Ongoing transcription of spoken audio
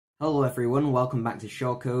Hello everyone, welcome back to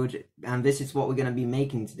ShawCode, and this is what we're going to be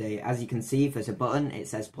making today. As you can see, there's a button, it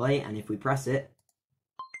says play, and if we press it,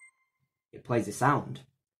 it plays a sound,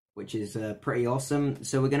 which is pretty awesome.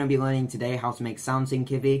 So we're going to be learning today how to make sounds in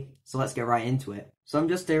Kivy, so let's get right into it. So I'm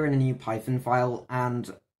just here in a new Python file,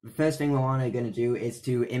 and the first thing we're going to do is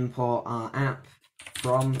to import our app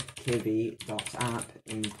from kivy.app,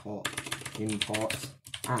 import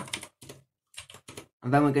app.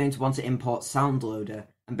 And then we're going to want to import SoundLoader.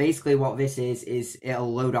 And basically what this is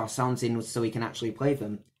it'll load our sounds in so we can actually play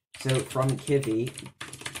them. So from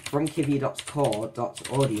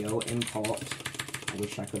kivy.core.audio import, I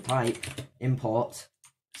wish I could type, import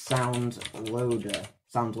SoundLoader.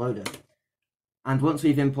 And once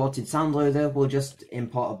we've imported SoundLoader, we'll just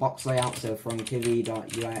import a box layout. So from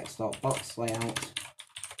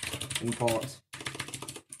kivy.ux.boxLayout, import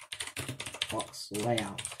box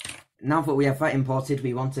layout. Now that we have that imported,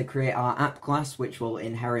 we want to create our app class, which will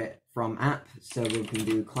inherit from app. So we can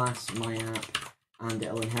do class myapp, and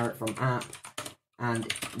it'll inherit from app.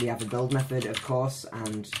 And we have a build method, of course,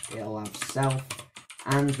 and it'll have self.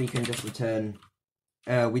 And we can just return,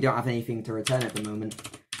 we don't have anything to return at the moment.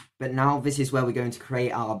 But now this is where we're going to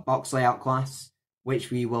create our box layout class, which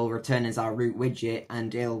we will return as our root widget,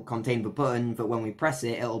 and it'll contain the button that when we press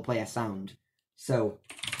it, it'll play a sound. So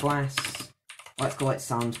class, let's call it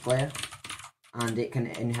sound player, and it can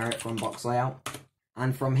inherit from box layout.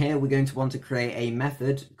 And from here, we're going to want to create a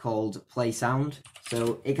method called play sound.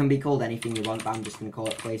 So it can be called anything you want, but I'm just going to call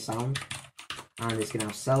it play sound. And it's going to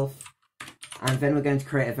have self. And then we're going to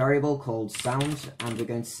create a variable called sound, and we're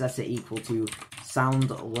going to set it equal to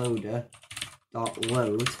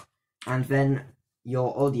soundloader.load, and then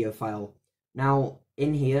your audio file. Now,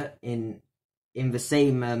 in here, in the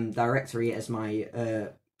same directory as my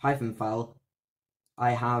Python file,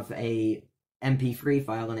 I have a MP3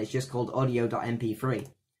 file, and it's just called audio.mp3.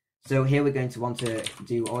 So here we're going to want to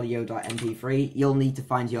do audio.mp3. You'll need to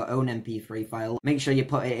find your own MP3 file. Make sure you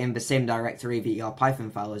put it in the same directory that your Python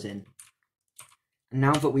file is in. And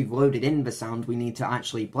now that we've loaded in the sound, we need to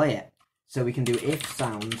actually play it. So we can do if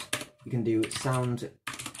sound, we can do sound.play.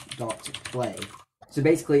 So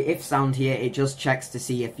basically, if sound here, it just checks to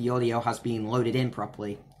see if the audio has been loaded in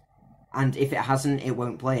properly. And if it hasn't, it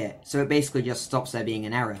won't play it. So it basically just stops there being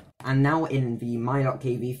an error. And now in the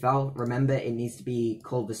my.kv file, remember it needs to be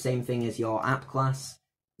called the same thing as your app class,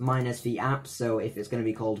 minus the app. So if it's going to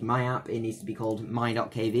be called my app, it needs to be called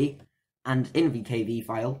my.kv. And in the kv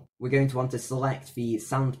file, we're going to want to select the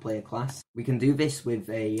sound player class. We can do this with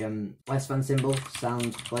a less than symbol,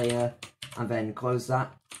 sound player, and then close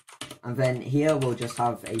that. And then here we'll just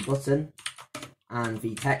have a button, and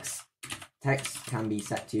the text can be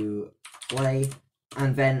set to play,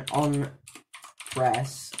 and then on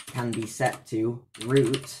press can be set to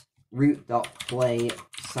root.play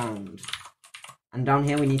sound. And down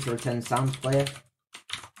here we need to return sound player,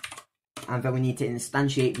 and then we need to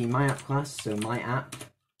instantiate the myapp class, so myapp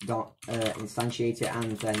dot instantiate it,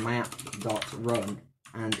 and then myapp dot run.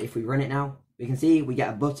 And if we run it now, we can see we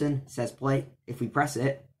get a button, it says play. If we press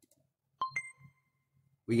it,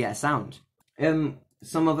 we get a sound.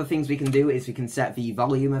 Some other things we can do is we can set the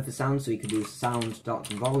volume of the sound, so we can do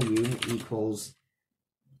sound.volume equals,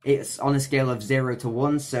 it's on a scale of 0 to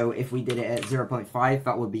 1, so if we did it at 0.5,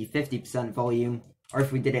 that would be 50% volume, or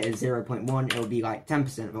if we did it at 0.1, it would be like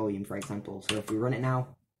 10% volume, for example. So if we run it now,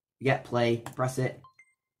 we get play, press it,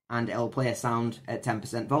 and it'll play a sound at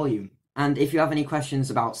 10% volume. And if you have any questions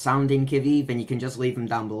about sound in Kivy, then you can just leave them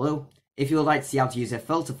down below. If you would like to see how to use a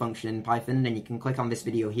filter function in Python, then you can click on this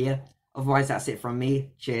video here. Otherwise, that's it from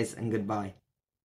me. Cheers and goodbye.